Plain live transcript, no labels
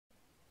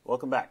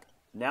Welcome back.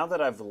 Now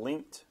that I've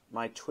linked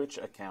my Twitch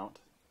account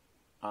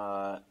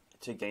to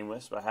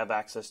GameWisp, I have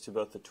access to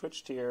both the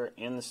Twitch tier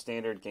and the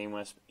standard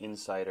GameWisp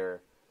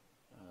Insider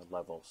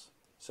levels.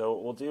 So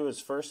what we'll do is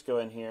first go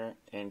in here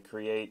and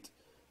create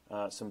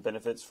some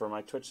benefits for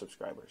my Twitch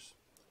subscribers.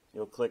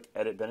 You'll click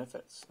Edit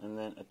Benefits and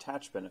then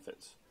Attach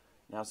Benefits.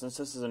 Now, since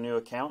this is a new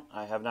account,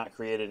 I have not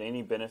created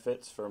any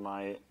benefits for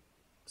my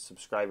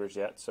subscribers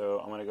yet,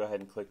 so I'm going to go ahead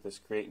and click this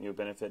Create New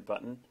Benefit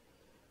button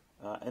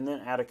and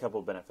then add a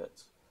couple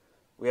benefits.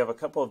 We have a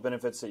couple of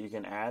benefits that you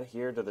can add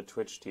here to the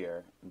Twitch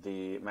tier,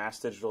 the mass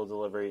digital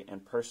delivery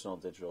and personal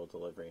digital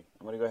delivery.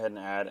 I'm going to go ahead and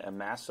add a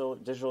mass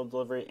digital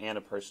delivery and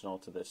a personal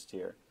to this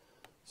tier.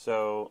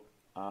 So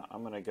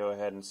I'm going to go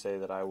ahead and say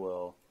that I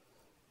will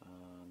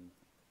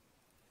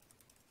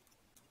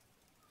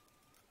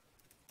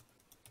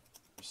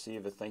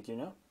receive a thank you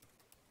note,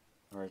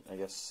 or I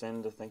guess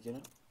send a thank you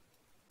note.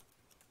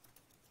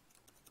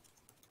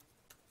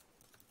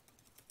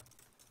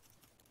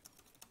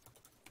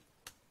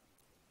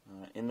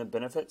 In the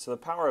benefit, so the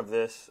power of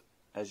this,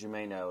 as you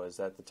may know, is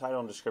that the title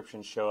and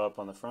description show up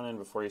on the front end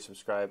before you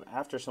subscribe.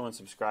 After someone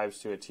subscribes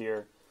to a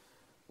tier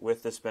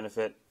with this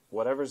benefit,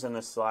 whatever's in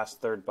this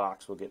last third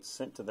box will get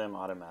sent to them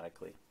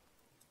automatically.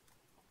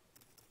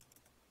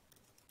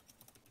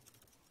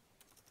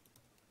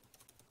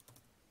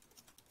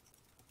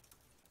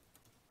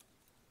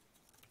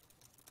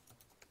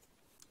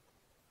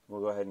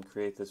 We'll go ahead and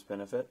create this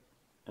benefit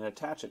and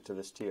attach it to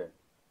this tier.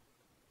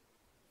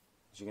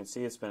 As you can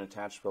see, it's been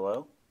attached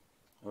below.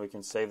 And we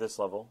can save this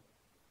level.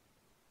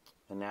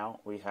 And now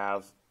we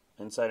have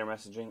insider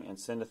messaging and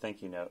send a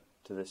thank you note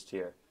to this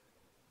tier.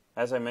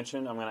 As I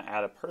mentioned, I'm going to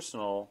add a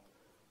personal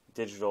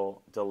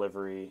digital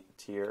delivery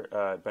tier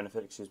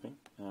benefit,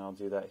 and I'll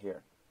do that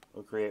here.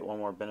 We'll create one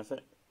more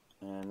benefit,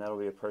 and that'll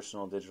be a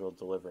personal digital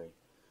delivery.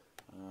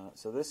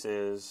 So this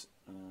is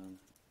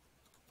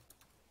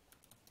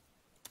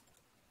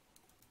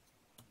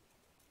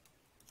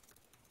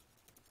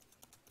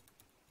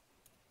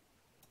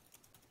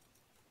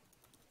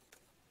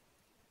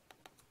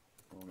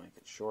we'll make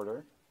it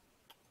shorter.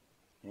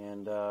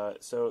 And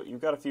so you've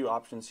got a few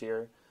options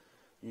here.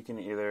 You can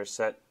either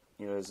set,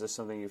 is this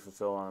something you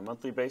fulfill on a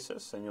monthly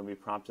basis, and you'll be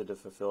prompted to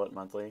fulfill it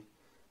monthly.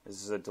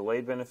 This is a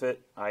delayed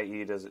benefit,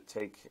 i.e., does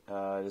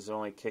it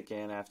only kick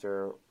in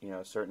after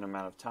a certain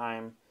amount of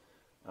time,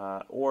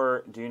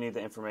 or do you need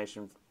the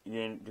information?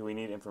 Do we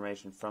need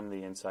information from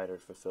the insider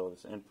to fulfill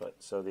this input?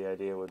 So the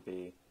idea would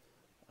be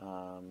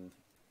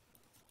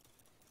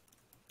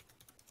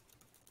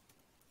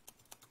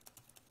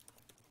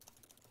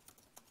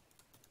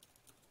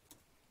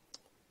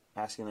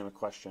asking them a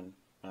question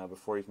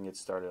before you can get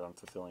started on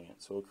fulfilling it.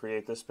 So we'll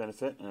create this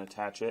benefit and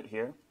attach it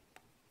here.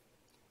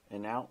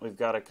 And now we've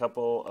got a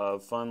couple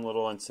of fun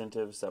little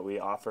incentives that we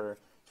offer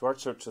to our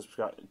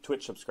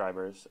Twitch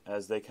subscribers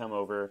as they come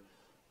over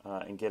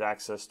and get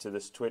access to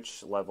this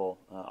Twitch level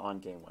on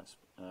GameWisp.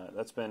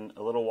 That's been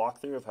a little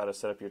walkthrough of how to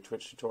set up your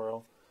Twitch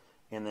tutorial.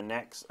 In the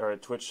next, or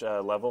Twitch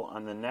level,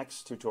 on the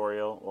next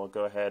tutorial, we'll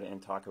go ahead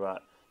and talk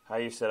about how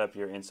you set up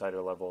your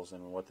insider levels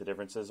and what the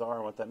differences are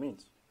and what that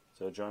means.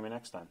 So join me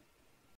next time.